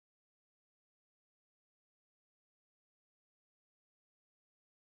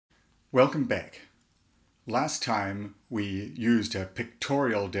Welcome back. Last time we used a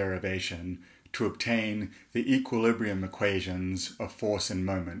pictorial derivation to obtain the equilibrium equations of force and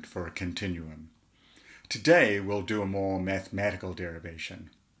moment for a continuum. Today we'll do a more mathematical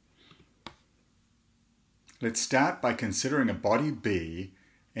derivation. Let's start by considering a body B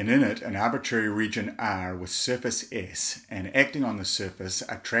and in it an arbitrary region R with surface S, and acting on the surface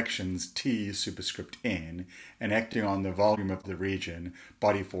attractions T superscript N, and acting on the volume of the region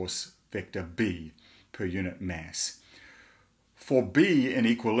body force vector B per unit mass. For B in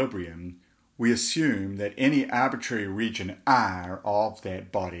equilibrium, we assume that any arbitrary region R of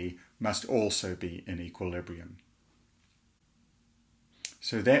that body must also be in equilibrium.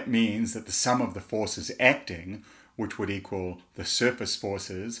 So that means that the sum of the forces acting, which would equal the surface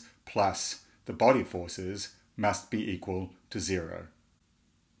forces plus the body forces, must be equal to 0.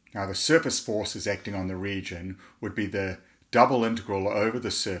 Now the surface forces acting on the region would be the double integral over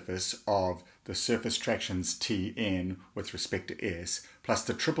the surface of the surface tractions Tn with respect to S plus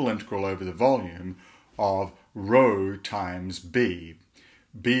the triple integral over the volume of rho times B.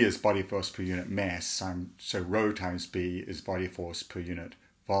 B is body force per unit mass, so rho times B is body force per unit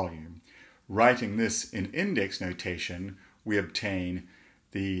volume. Writing this in index notation, we obtain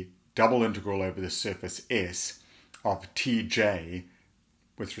the double integral over the surface S of Tj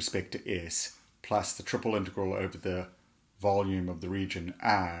with respect to S plus the triple integral over the volume of the region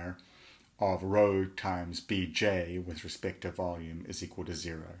R of rho times Bj with respect to volume is equal to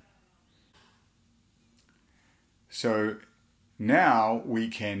 0. So now we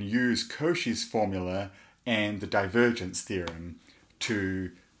can use Cauchy's formula and the divergence theorem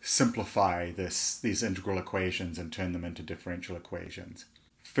to simplify these integral equations and turn them into differential equations.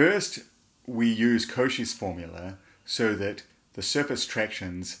 First, we use Cauchy's formula so that the surface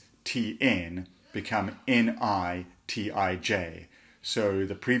tractions Tn become Ni Tij. So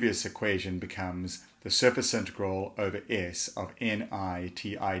the previous equation becomes the surface integral over S of Ni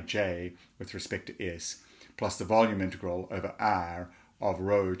Tij with respect to S plus the volume integral over R of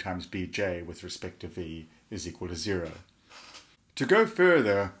rho times Bj with respect to V is equal to 0. To go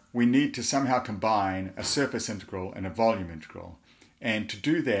further, we need to somehow combine a surface integral and a volume integral, and to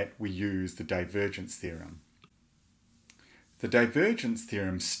do that we use the divergence theorem. The divergence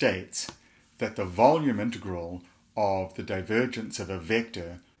theorem states that the volume integral of the divergence of a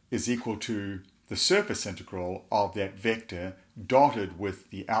vector is equal to the surface integral of that vector dotted with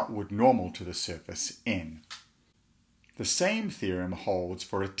the outward normal to the surface n. The same theorem holds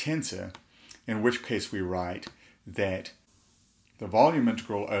for a tensor, in which case we write that the volume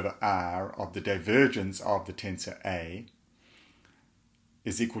integral over R of the divergence of the tensor A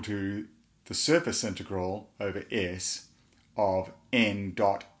is equal to the surface integral over S of n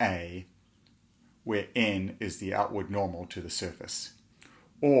dot A, where n is the outward normal to the surface.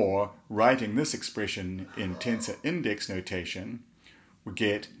 Or, writing this expression in tensor index notation, we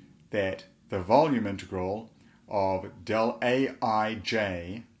get that the volume integral of del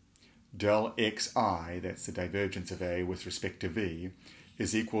Aij del xi, that's the divergence of A with respect to V,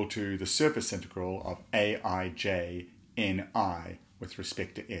 is equal to the surface integral of Aij ni with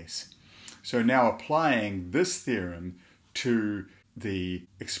respect to S. So now applying this theorem to the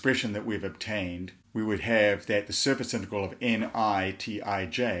expression that we've obtained, we would have that the surface integral of Ni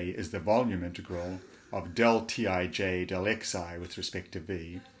Tij is the volume integral of del Tij del xi with respect to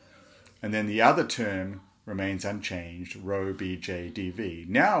V, and then the other term remains unchanged, rho Bj dV.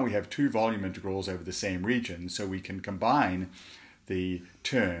 Now we have two volume integrals over the same region, so we can combine the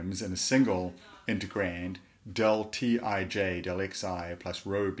terms in a single integrand, del Tij del xi plus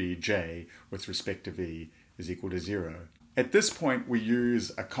rho Bj with respect to V is equal to 0. At this point we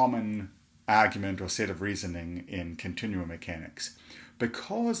use a common argument or set of reasoning in continuum mechanics.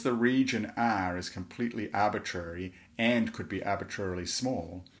 Because the region R is completely arbitrary and could be arbitrarily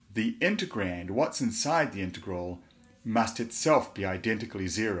small, the integrand, what's inside the integral, must itself be identically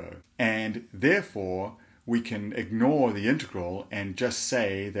 0, and therefore we can ignore the integral and just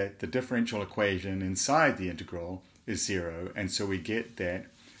say that the differential equation inside the integral is 0, and so we get that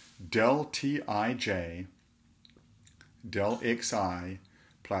del Tij del xi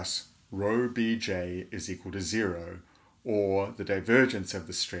plus rho Bj is equal to 0, or the divergence of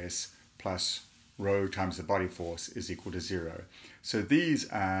the stress plus rho times the body force is equal to 0. So these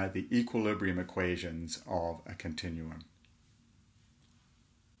are the equilibrium equations of a continuum.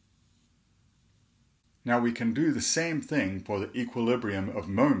 Now we can do the same thing for the equilibrium of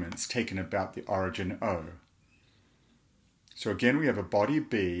moments taken about the origin O. So again we have a body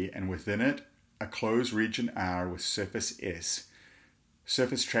B and within it a closed region R with surface S.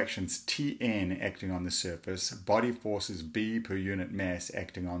 surface tractions Tn acting on the surface, body forces B per unit mass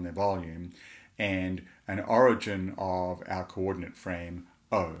acting on the volume, and an origin of our coordinate frame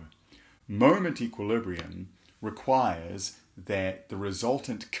O. Moment equilibrium requires that the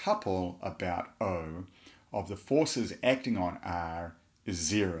resultant couple about O of the forces acting on R is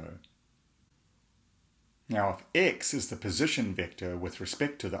 0. Now, if x is the position vector with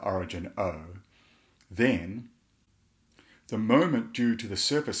respect to the origin O, then the moment due to the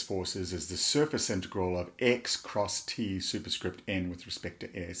surface forces is the surface integral of x cross t superscript n with respect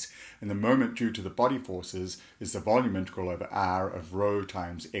to s, and the moment due to the body forces is the volume integral over r of rho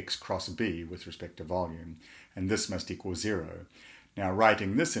times x cross b with respect to volume, and this must equal 0. Now,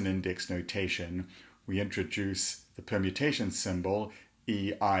 writing this in index notation, we introduce the permutation symbol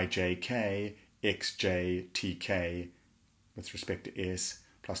eijk xj tk with respect to s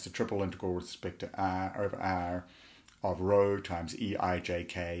plus the triple integral with respect to r over r of rho times eijk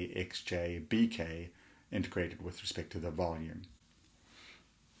xj bk integrated with respect to the volume.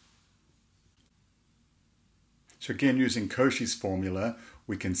 So again, using Cauchy's formula,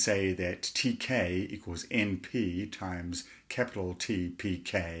 we can say that tk equals np times capital T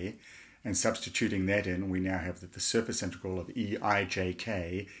pk, and substituting that in, we now have that the surface integral of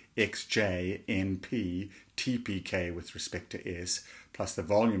eijk xj np tpk with respect to s plus the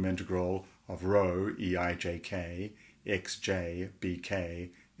volume integral of rho eijk xj bk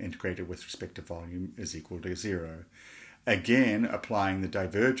integrated with respect to volume is equal to 0. Again, applying the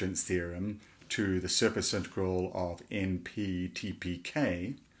divergence theorem to the surface integral of np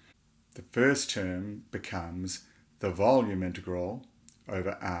tpk, the first term becomes the volume integral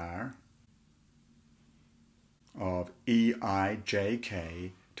over r of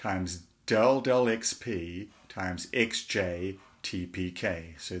eijk times del xp times xj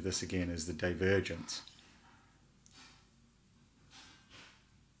tpk. So this again is the divergence.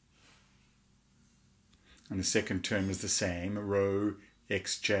 And the second term is the same, rho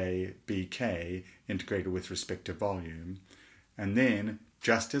xj bk integrated with respect to volume. And then,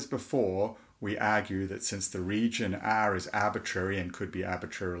 just as before, we argue that since the region R is arbitrary and could be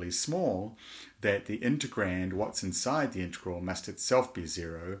arbitrarily small, that the integrand, what's inside the integral, must itself be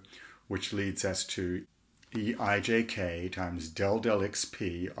 0, which leads us to eijk times del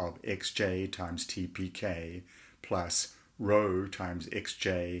xp of xj times tpk plus rho times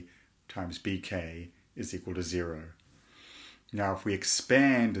xj times bk is equal to 0. Now, if we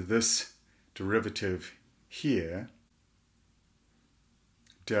expand this derivative here,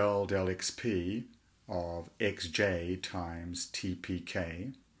 del xp of xj times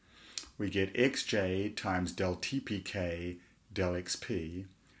tpk, we get xj times del tpk del xp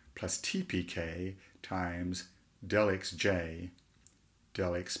plus tpk times del xj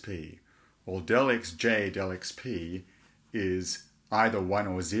del xp. Well, del xj del xp is either 1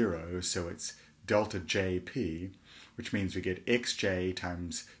 or 0, so it's delta jp, which means we get xj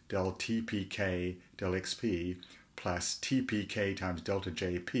times del tpk del xp plus tpk times delta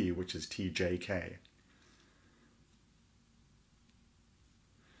jp, which is tjk.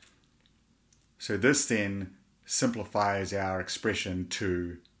 So this then simplifies our expression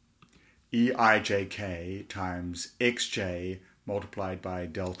to eijk times xj multiplied by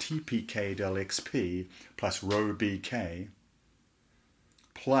del tpk del xp plus rho bk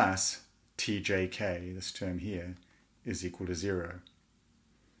plus tjk, this term here, is equal to 0.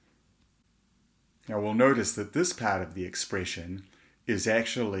 Now we'll notice that this part of the expression is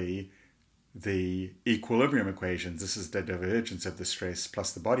actually the equilibrium equations. This is the divergence of the stress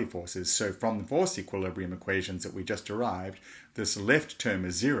plus the body forces. So from the force equilibrium equations that we just derived, this left term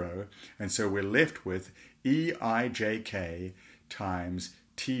is 0, and so we're left with eijk times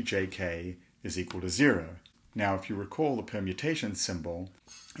tjk is equal to 0. Now if you recall the permutation symbol,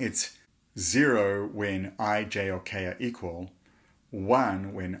 it's 0 when I, j, or k are equal,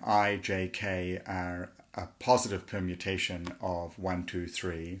 1 when I, j, k are a positive permutation of 1, 2,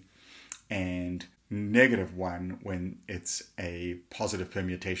 3, and negative 1 when it's a positive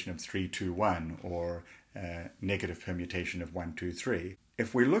permutation of 3, 2, 1, or a negative permutation of 1, 2, 3.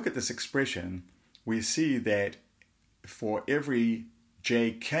 If we look at this expression, we see that for every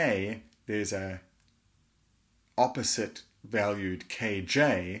jk, there's a opposite valued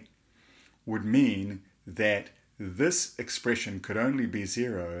kj, would mean that this expression could only be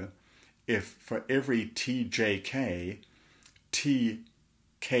 0 if for every tjk,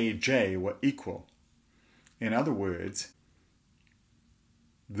 tkj were equal. In other words,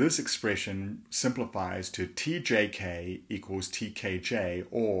 this expression simplifies to tjk equals tkj,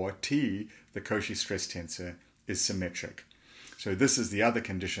 or t, the Cauchy stress tensor, is symmetric. So this is the other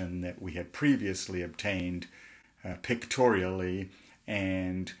condition that we had previously obtained pictorially,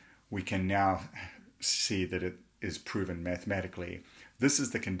 and we can now see that it is proven mathematically. This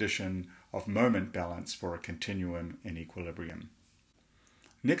is the condition of moment balance for a continuum in equilibrium.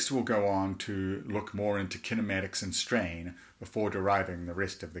 Next, we'll go on to look more into kinematics and strain before deriving the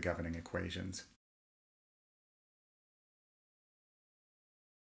rest of the governing equations.